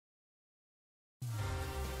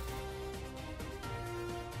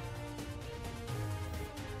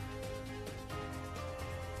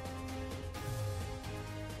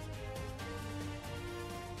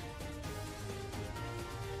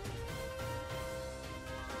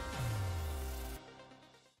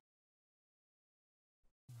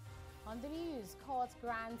On the news, court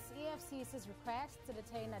grants EFCC's request to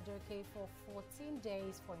detain Adoke for 14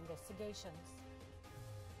 days for investigations.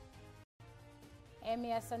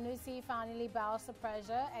 Emir Sanusi finally bows to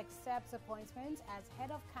pressure, accepts appointment as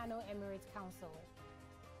head of Kano Emirate Council.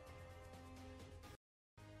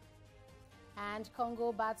 And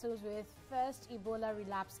Congo battles with first Ebola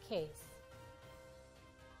relapse case.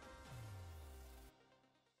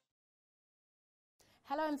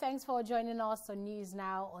 Hello and thanks for joining us on News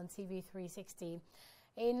Now on TV360.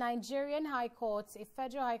 A Nigerian High Court, a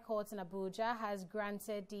federal high court in Abuja, has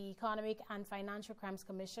granted the Economic and Financial Crimes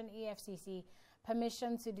Commission, EFCC,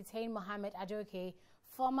 permission to detain Mohammed Adoke,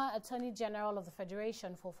 former Attorney General of the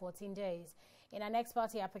Federation, for 14 days. In an ex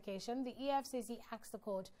parte application, the EFCC asked the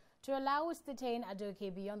court to allow it to detain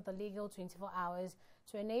Adoke beyond the legal 24 hours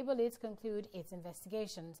to enable it to conclude its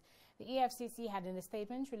investigations. The EFCC had, in a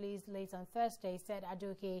statement released late on Thursday, said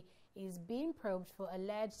Adoke is being probed for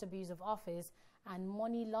alleged abuse of office and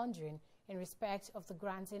money laundering in respect of the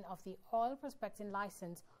granting of the oil prospecting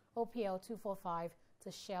license OPL 245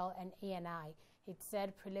 to Shell and ENI. It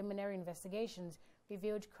said preliminary investigations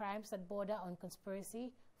revealed crimes that border on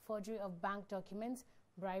conspiracy, forgery of bank documents,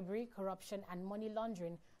 bribery, corruption and money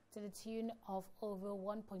laundering to the tune of over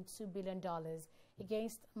 $1.2 billion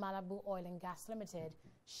against Malabu Oil and Gas Limited,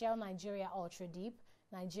 Shell Nigeria Ultra Deep,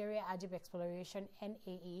 Nigeria Ajib Exploration,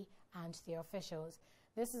 NAE, and their officials.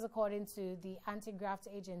 This is according to the anti-graft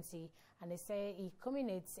agency, and they say it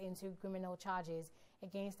culminates into criminal charges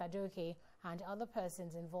against Adoke and other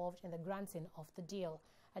persons involved in the granting of the deal.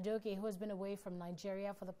 Adoke, who has been away from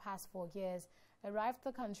Nigeria for the past 4 years, arrived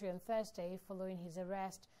the country on Thursday following his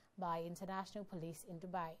arrest by international police in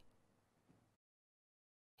Dubai.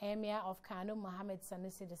 Emir of Kano, Mohammed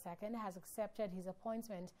Sanusi II, has accepted his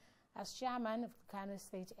appointment as chairman of the Kano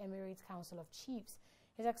State Emirate Council of Chiefs.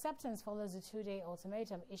 His acceptance follows a 2-day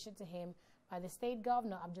ultimatum issued to him by the state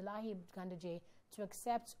governor Abdullahi Ganduje to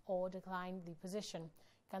accept or decline the position.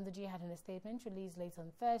 Ganduje had, in a statement released late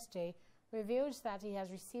on Thursday, revealed that he has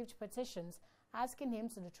received petitions asking him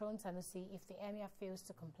to dethrone Sanusi if the emir fails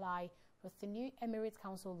to comply with the new Emirate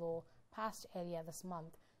Council law passed earlier this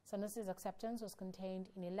month. Sanusi's acceptance was contained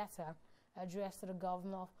in a letter addressed to the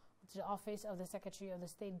governor, to the office of the Secretary of the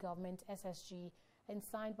State Government, SSG, and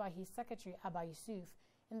signed by his secretary, Abba Yusuf.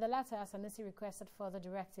 In the letter, Sanusi requested further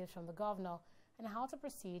directives from the governor on how to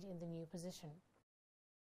proceed in the new position.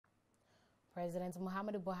 President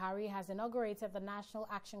Muhammadu Buhari has inaugurated the National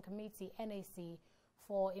Action Committee, NAC,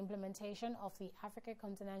 for implementation of the Africa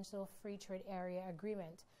Continental Free Trade Area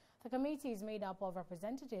Agreement. The committee is made up of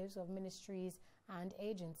representatives of ministries and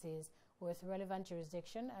agencies with relevant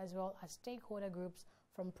jurisdiction, as well as stakeholder groups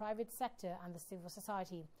from private sector and the civil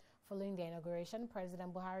society. Following the inauguration,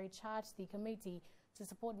 President Buhari charged the committee to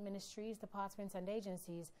support ministries, departments and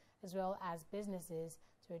agencies, as well as businesses,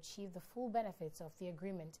 to achieve the full benefits of the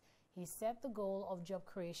agreement. He said the goal of job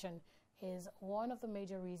creation is one of the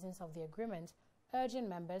major reasons of the agreement, urging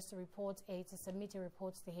members to submit a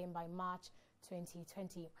report to him by March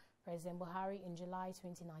 2020. President Buhari, in July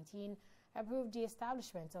 2019, approved the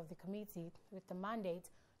establishment of the committee with the mandate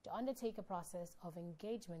to undertake a process of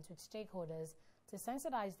engagement with stakeholders to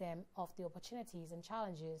sensitize them of the opportunities and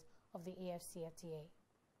challenges of the AfCFTA.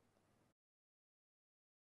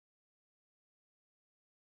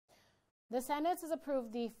 The Senate has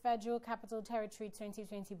approved the Federal Capital Territory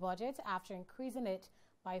 2020 budget after increasing it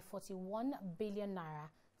by 41 billion naira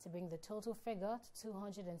to bring the total figure to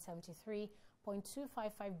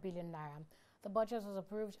 273.255 billion naira. The budget was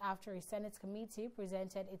approved after a Senate committee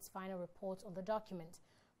presented its final report on the document.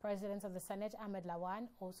 President of the Senate, Ahmed Lawan,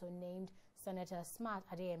 also named Senator Smart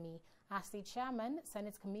Adeyemi as the chairman,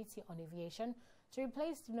 Senate Committee on Aviation, to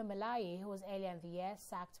replace Dino Melaye, who was earlier in the year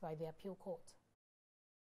sacked by the appeal court.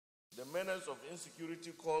 The menace of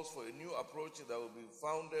insecurity calls for a new approach that will be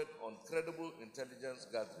founded on credible intelligence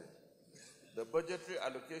gathering. The budgetary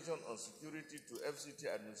allocation on security to FCT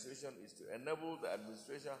administration is to enable the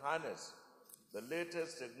administration harness the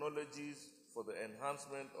latest technologies for the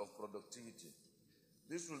enhancement of productivity.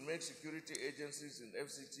 This will make security agencies in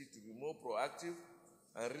FCT to be more proactive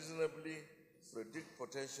and reasonably predict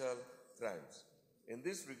potential crimes. In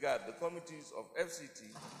this regard, the committees of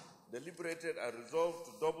FCT deliberated and resolved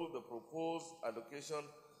to double the proposed allocation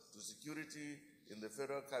to security in the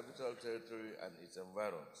Federal Capital Territory and its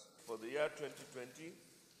environs. For the year 2020,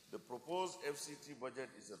 the proposed FCT budget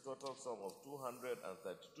is a total sum of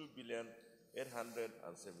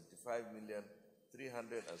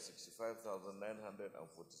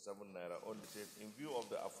 232,875,365,947 naira only. In view of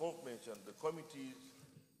the aforementioned, the committee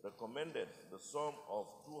recommended the sum of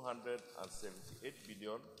 278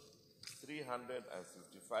 billion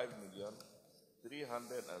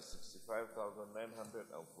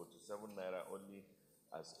 355,365,947 naira only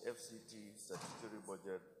as FCT statutory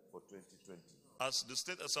budget for 2020. As the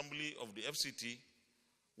State Assembly of the FCT,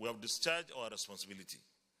 we have discharged our responsibility.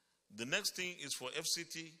 The next thing is for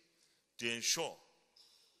FCT to ensure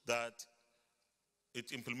that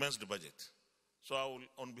it implements the budget. So I will,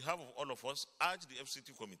 on behalf of all of us, urge the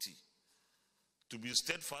FCT committee to be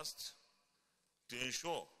steadfast to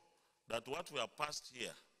ensure that what we have passed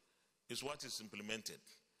here is what is implemented.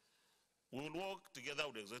 We will work together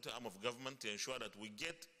with the executive arm of government to ensure that we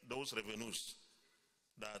get those revenues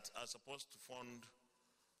that are supposed to fund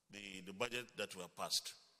the budget that we have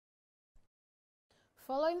passed.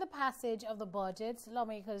 Following the passage of the budget,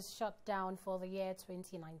 lawmakers shut down for the year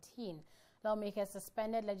 2019. Lawmakers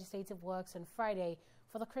suspended legislative works on Friday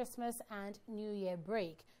for the Christmas and New Year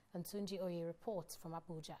break. And Tunji Oye reports from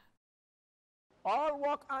Abuja. All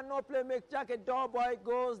work and no play make Jack a dull boy,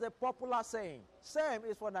 goes the popular saying. Same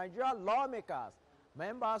is for Nigerian lawmakers.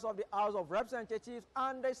 Members of the House of Representatives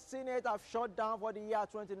and the Senate have shut down for the year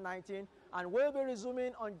 2019 and will be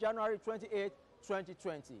resuming on January 28,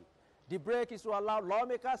 2020. The break is to allow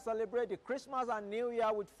lawmakers celebrate the Christmas and New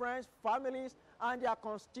Year with friends, families, and their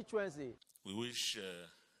constituency. We wish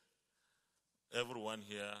everyone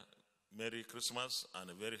here Merry Christmas and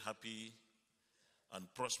a very happy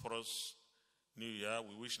and prosperous New Year.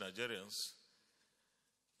 We wish Nigerians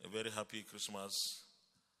a very happy Christmas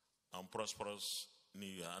and prosperous New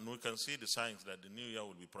Year. And we can see the signs that the New Year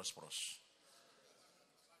will be prosperous.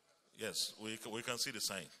 Yes, we can see the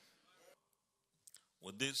sign.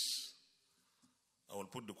 With this, I will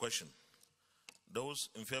put the question. Those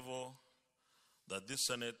in favor that this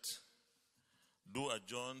Senate do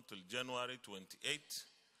adjourn till January 28,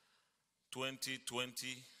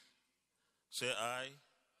 2020, say aye.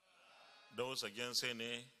 Those against say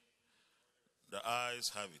nay. The ayes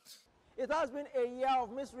have it. It has been a year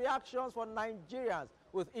of misreactions for Nigerians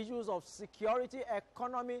with issues of security,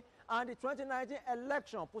 economy, and the 2019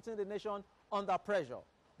 election putting the nation under pressure.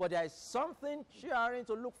 But there is something cheering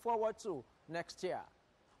to look forward to next year.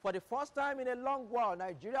 For the first time in a long while,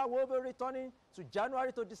 Nigeria will be returning to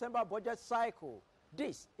January to December budget cycle.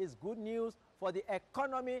 This is good news for the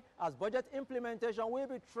economy as budget implementation will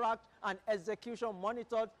be tracked and execution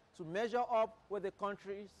monitored to measure up with the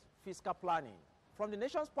country's fiscal planning. From the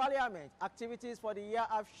nation's parliament, activities for the year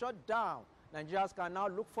have shut down. Nigerians can now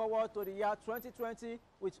look forward to the year 2020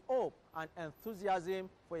 with hope and enthusiasm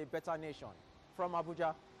for a better nation. From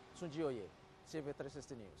Abuja, Tunji Oye,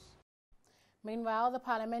 TV360 News. Meanwhile, the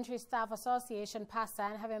Parliamentary Staff Association,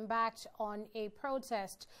 PASAN, have embarked on a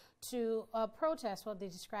protest what they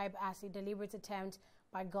describe as a deliberate attempt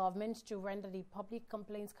by government to render the Public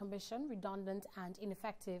Complaints Commission redundant and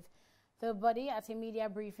ineffective. The body, at a media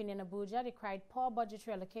briefing in Abuja, decried poor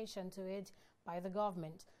budgetary allocation to it by the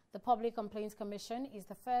government. The Public Complaints Commission is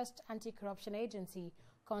the first anti-corruption agency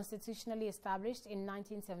constitutionally established in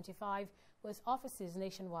 1975 with offices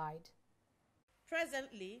nationwide.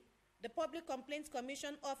 Presently, the Public Complaints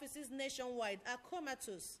Commission offices nationwide are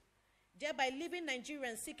comatose, thereby leaving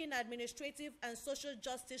Nigerians seeking administrative and social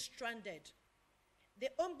justice stranded. The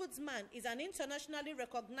Ombudsman is an internationally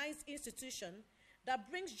recognized institution that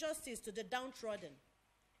brings justice to the downtrodden.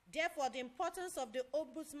 Therefore, the importance of the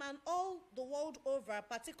Ombudsman all the world over,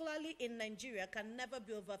 particularly in Nigeria, can never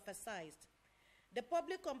be overemphasized. The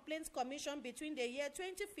Public Complaints Commission between the year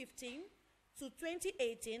 2015 to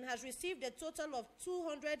 2018 has received a total of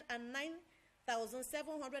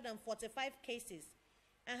 209,745 cases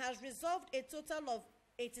and has resolved a total of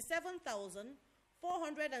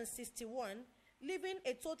 87,461, leaving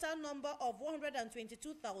a total number of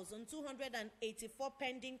 122,284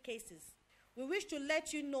 pending cases. We wish to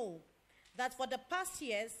let you know that for the past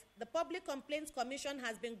years, the Public Complaints Commission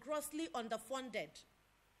has been grossly underfunded.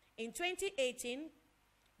 In 2018,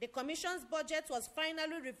 the Commission's budget was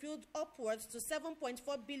finally reviewed upwards to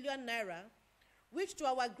 7.4 billion naira, which to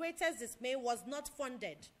our greatest dismay was not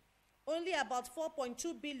funded. Only about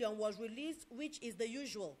 4.2 billion was released, which is the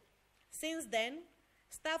usual. Since then,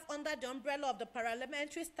 staff under the umbrella of the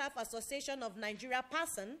Parliamentary Staff Association of Nigeria,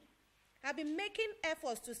 PASAN, have been making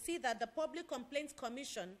efforts to see that the Public Complaints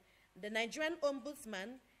Commission, the Nigerian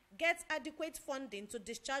Ombudsman, gets adequate funding to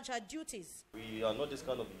discharge her duties. We are not this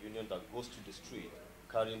kind of union that goes to the street,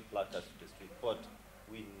 carrying placards to the street, but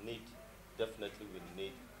definitely we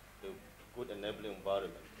need a good enabling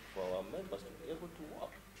environment for our members to be able to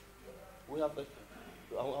work. We have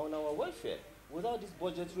on our welfare. Without this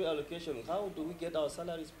budgetary allocation, how do we get our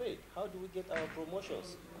salaries paid? How do we get our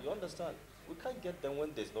promotions? You understand? We can't get them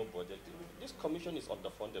when there's no budget. This commission is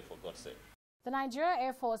underfunded, for God's sake. The Nigeria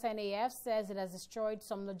Air Force NAF says it has destroyed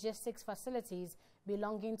some logistics facilities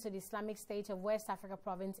belonging to the Islamic State of West Africa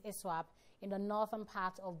Province ISWAP in the northern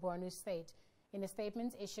part of Borno State. In a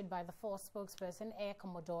statement issued by the force spokesperson Air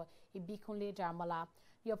Commodore Ibikunle Jarmala,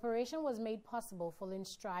 the operation was made possible following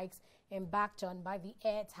strikes embarked on by the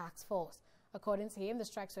Air Task Force. According to him, the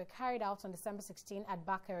strikes were carried out on December 16 at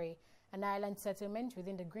Bakare, an island settlement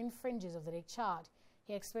within the green fringes of the Lake Chad.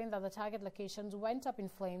 He explained that the target locations went up in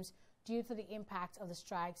flames due to the impact of the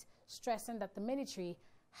strikes, stressing that the military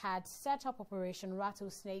had set up Operation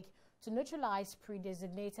Rattlesnake to neutralize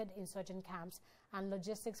pre-designated insurgent camps and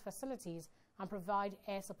logistics facilities and provide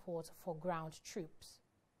air support for ground troops.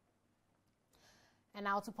 And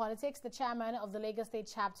now to politics. The chairman of the Lagos State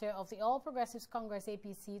chapter of the All Progressives Congress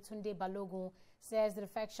APC, Tunde Balogun, says the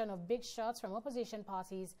defection of big shots from opposition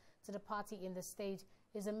parties to the party in the state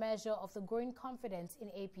is a measure of the growing confidence in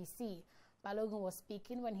APC. Balogun was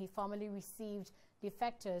speaking when he formally received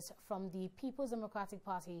defectors from the People's Democratic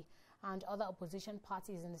Party and other opposition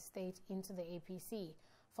parties in the state into the APC.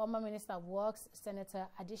 Former Minister of Works, Senator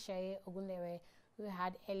Adisheye Ogunlewe, who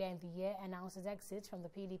had earlier in the year announced his exit from the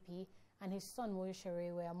PDP, and his son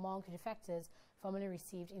Moyoshere were among the defectors formally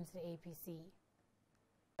received into the APC.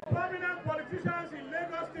 Prominent politicians in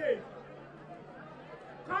Lagos State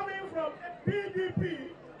coming from PDP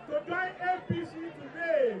to join APC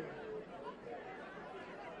today.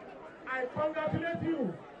 I congratulate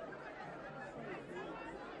you.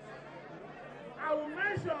 I will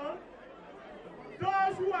mention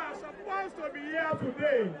those who are supposed to be here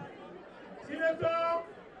today. Senator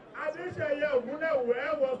Adisheye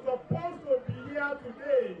Ogunlewe was supposed to be here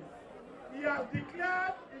today. He has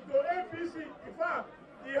declared into APC. In fact,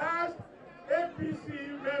 he has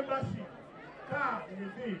APC membership card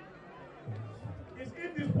with him. He's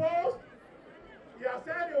indisposed. He has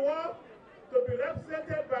said he wants to be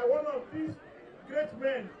represented by one of these great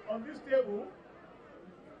men on this table.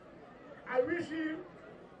 I wish him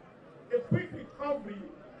a quick recovery.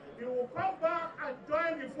 He will come back and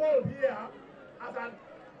join the fold here as an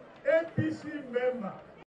APC member.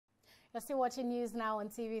 You're still watching news now on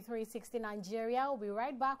TV360 Nigeria. We'll be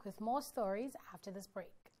right back with more stories after this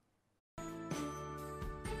break.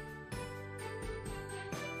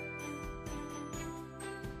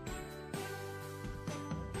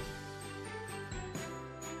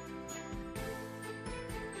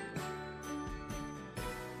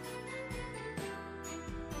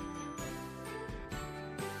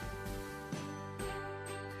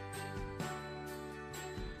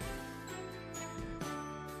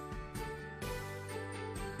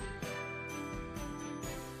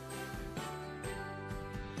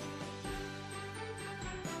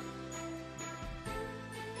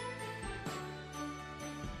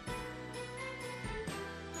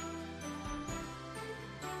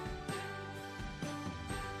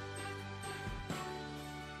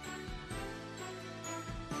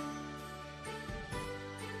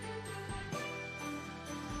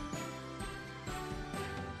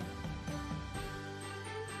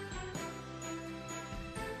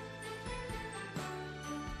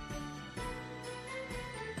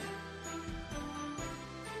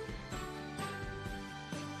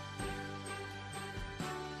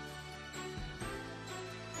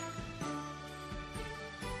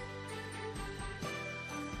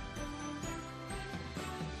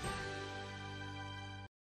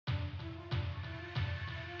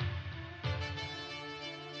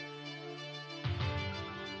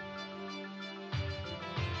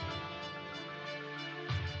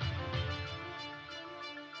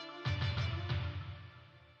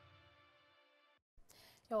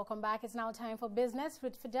 Welcome back. It's now time for business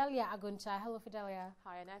with Fidelia Aguncha. Hello, Fidelia.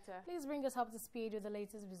 Hi, Aneta. Please bring us up to speed with the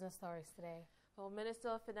latest business stories today. Well, Minister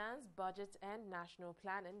of Finance, Budget and National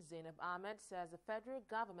Planning, Zainab Ahmed, says the federal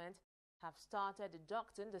government have started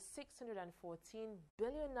deducting the 614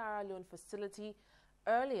 billion naira loan facility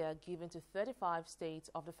earlier given to 35 states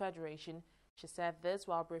of the Federation. She said this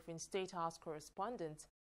while briefing State House correspondents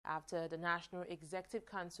after the National Executive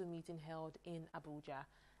Council meeting held in Abuja.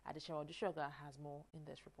 Adishawa Dushoga has more in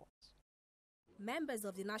this report. Members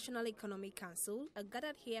of the National Economic Council are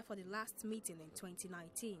gathered here for the last meeting in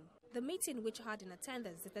 2019. The meeting, which had in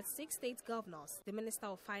attendance the 36 state governors, the Minister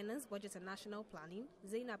of Finance, Budget and National Planning,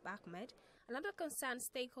 Zainab Ahmed, and other concerned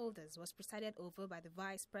stakeholders, was presided over by the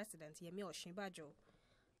Vice President, Yemi Osinbajo.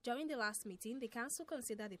 During the last meeting, the Council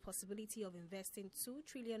considered the possibility of investing 2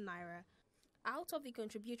 trillion naira out of the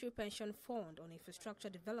Contributory Pension Fund on infrastructure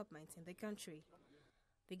development in the country.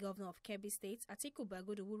 The governor of Kebbi State, Atiku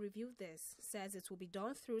Bagudu, who reviewed this, says it will be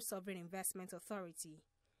done through Sovereign Investment Authority.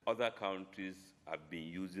 Other countries have been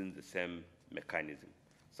using the same mechanism.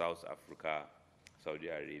 South Africa, Saudi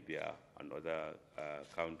Arabia, and other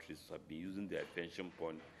countries have been using their pension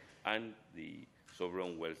fund and the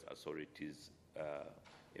sovereign wealth authorities'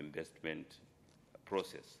 investment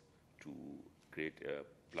process to create a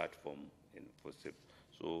platform for sale.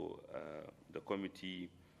 So the committee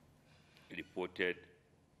reported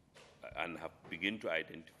and have begun to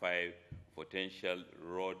identify potential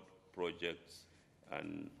road projects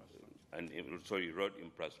and road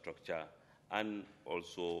infrastructure, and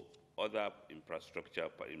also other infrastructure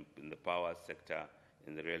in the power sector,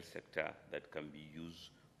 in the rail sector, that can be used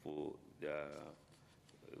for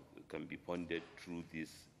can be funded through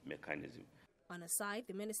this mechanism. On a side,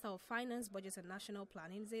 the Minister of Finance, Budget and National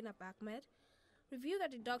Planning, Zainab Ahmed, reviewed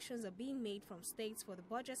that deductions are being made from states for the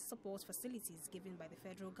budget support facilities given by the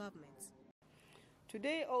federal government.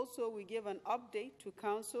 Today also we gave an update to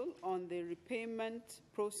Council on the repayment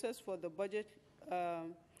process for the budget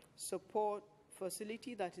support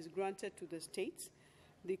facility that is granted to the states.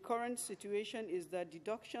 The current situation is that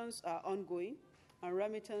deductions are ongoing and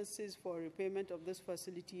remittances for repayment of this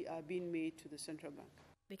facility are being made to the central bank.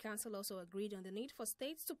 The Council also agreed on the need for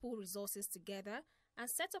states to pool resources together and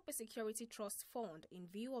set up a security trust fund in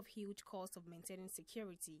view of huge cost of maintaining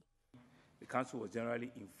security. The Council was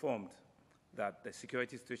generally informed that the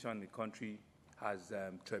security situation in the country has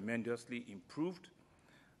tremendously improved,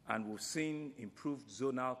 and we've seen improved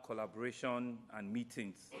zonal collaboration and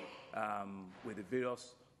meetings with the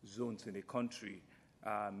various zones in the country,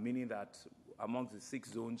 meaning that amongst the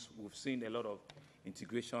 6 zones, we've seen a lot of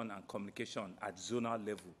integration and communication at zonal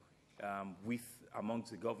level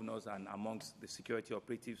amongst the governors and amongst the security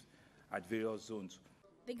operatives at various zones.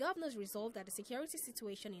 The governors resolved that the security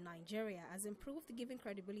situation in Nigeria has improved, giving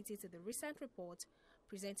credibility to the recent report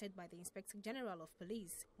presented by the Inspector General of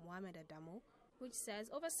Police, Mohammed Adamo, which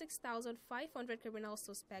says over 6,500 criminal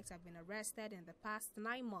suspects have been arrested in the past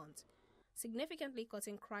 9 months, significantly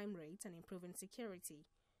cutting crime rates and improving security.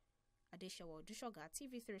 Adeshawa Dushoga,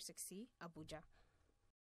 TV360, Abuja.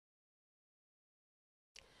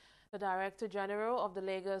 The Director General of the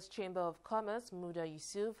Lagos Chamber of Commerce, Muda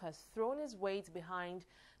Yusuf, has thrown his weight behind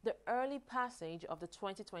the early passage of the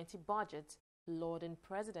 2020 budget, lauding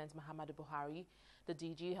President Muhammadu Buhari. The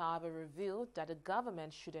DG, however, revealed that the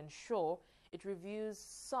government should ensure it reviews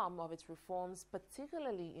some of its reforms,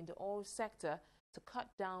 particularly in the oil sector, to cut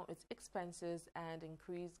down its expenses and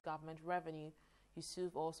increase government revenue.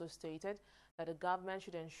 Yusuf also stated that the government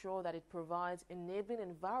should ensure that it provides enabling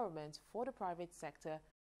environment for the private sector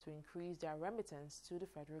to increase their remittance to the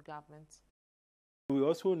federal government. We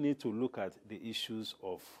also need to look at the issues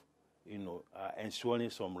of, ensuring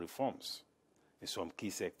some reforms in some key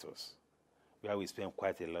sectors where we spend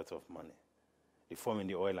quite a lot of money. Reform in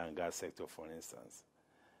the oil and gas sector, for instance.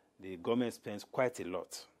 The government spends quite a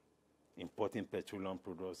lot importing petroleum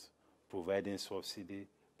products, providing subsidy,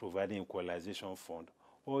 providing equalization fund.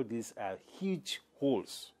 All these are huge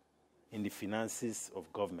holes in the finances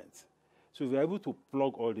of government. So if we're able to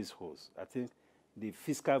plug all these holes, I think the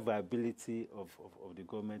fiscal viability of the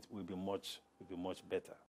government will be much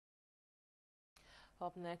better.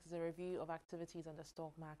 Up next is a review of activities on the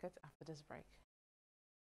stock market after this break.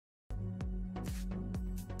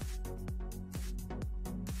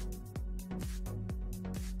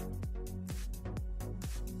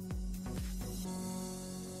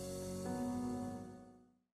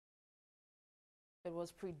 It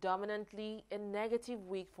was predominantly a negative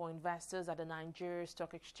week for investors at the Nigeria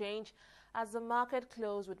Stock Exchange as the market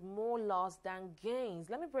closed with more loss than gains.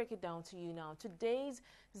 Let me break it down to you now. Today's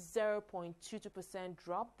 0.22%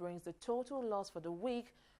 drop brings the total loss for the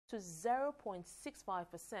week to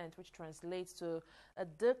 0.65%, which translates to a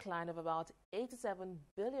decline of about 87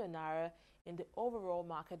 billion naira in the overall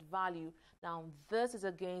market value. Now, this is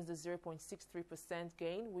against the 0.63%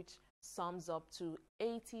 gain, which sums up to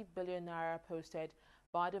 80 billion naira posted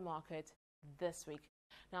by the market this week.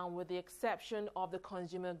 Now, with the exception of the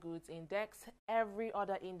consumer goods index, every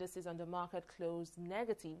other indices on the market closed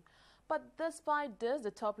negative. But despite this,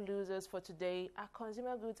 the top losers for today are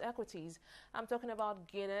consumer goods equities. I'm talking about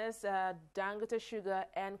Guinness, Dangote Sugar,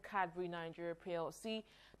 and Cadbury Nigeria PLC.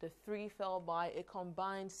 The three fell by a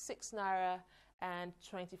combined 6 naira and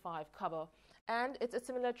 25 kobo. And it's a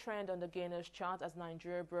similar trend on the gainers chart as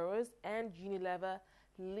Nigeria Brewers and Unilever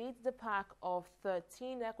leads the pack of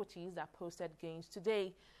 13 equities that posted gains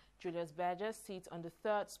today. Julius Berger sits on the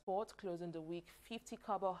third spot, closing the week 50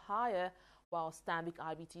 kobo higher, while Stanbic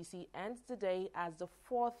IBTC ends the day as the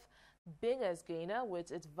fourth biggest gainer,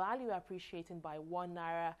 with its value appreciating by 1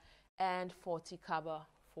 naira and 40 kobo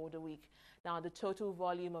for the week. Now, the total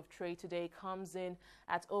volume of trade today comes in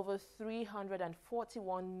at over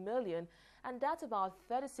 341 million, and that's about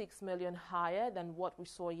 36 million higher than what we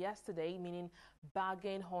saw yesterday, meaning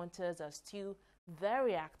bargain hunters are still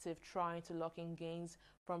very active trying to lock in gains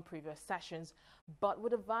from previous sessions. But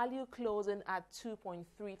with the value closing at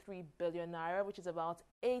 2.33 billion naira, which is about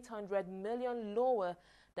 800 million lower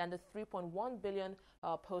than the 3.1 billion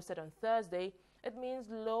posted on Thursday, it means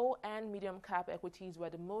low and medium cap equities were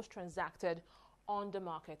the most transacted on the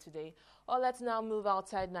market today. Well, let's now move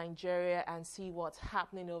outside Nigeria and see what's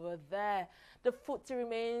happening over there. The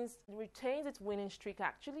FTSE retains its winning streak,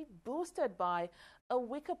 actually boosted by a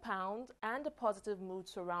weaker pound and a positive mood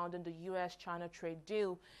surrounding the US-China trade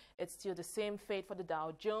deal. It's still the same fate for the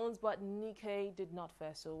Dow Jones, but Nikkei did not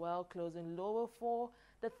fare so well, closing lower for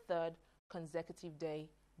the third consecutive day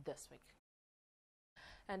this week.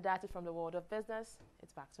 And that is from the world of business.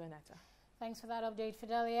 It's back to Aneta. Thanks for that update,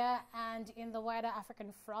 Fidelia. And in the wider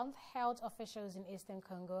African front, health officials in Eastern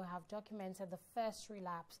Congo have documented the first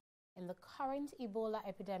relapse in the current Ebola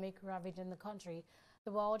epidemic ravaging the country.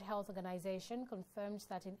 The World Health Organization confirmed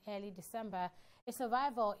that in early December, a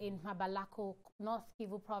survivor in Mabalako, North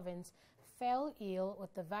Kivu province, fell ill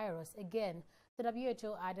with the virus. Again, the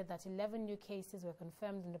WHO added that 11 new cases were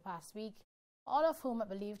confirmed in the past week, all of whom are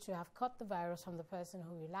believed to have caught the virus from the person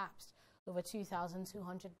who relapsed. Over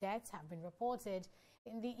 2,200 deaths have been reported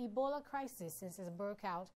in the Ebola crisis since it broke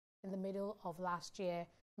out in the middle of last year,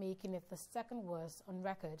 making it the second worst on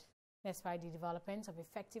record. Despite the development of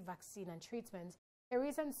effective vaccine and treatment, a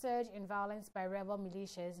recent surge in violence by rebel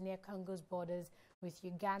militias near Congo's borders with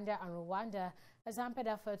Uganda and Rwanda has hampered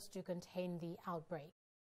efforts to contain the outbreak.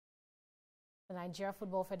 The Nigeria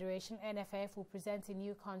Football Federation, NFF, will present a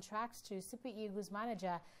new contract to Super Eagles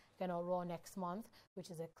manager Gernot Rohr next month, which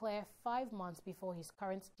is a clear 5 months before his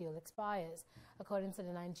current deal expires. According to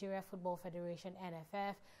the Nigeria Football Federation,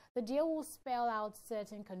 NFF, the deal will spell out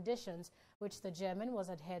certain conditions which the German was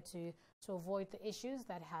adhered to avoid the issues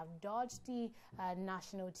that have dogged the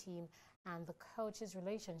national team and the coach's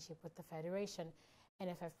relationship with the federation.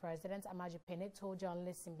 NFF President Amaju Pene told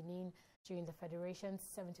journalists in Benin during the Federation's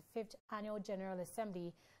 75th Annual General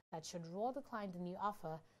Assembly that should Rohr decline the new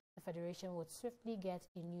offer, the Federation would swiftly get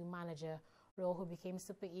a new manager. Rohr, who became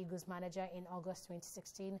Super Eagles manager in August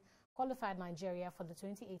 2016, qualified Nigeria for the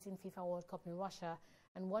 2018 FIFA World Cup in Russia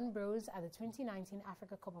and won bronze at the 2019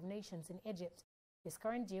 Africa Cup of Nations in Egypt. His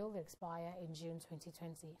current deal will expire in June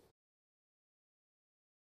 2020.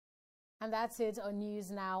 And that's it on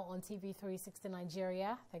News Now on TV360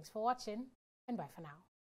 Nigeria. Thanks for watching and bye for now.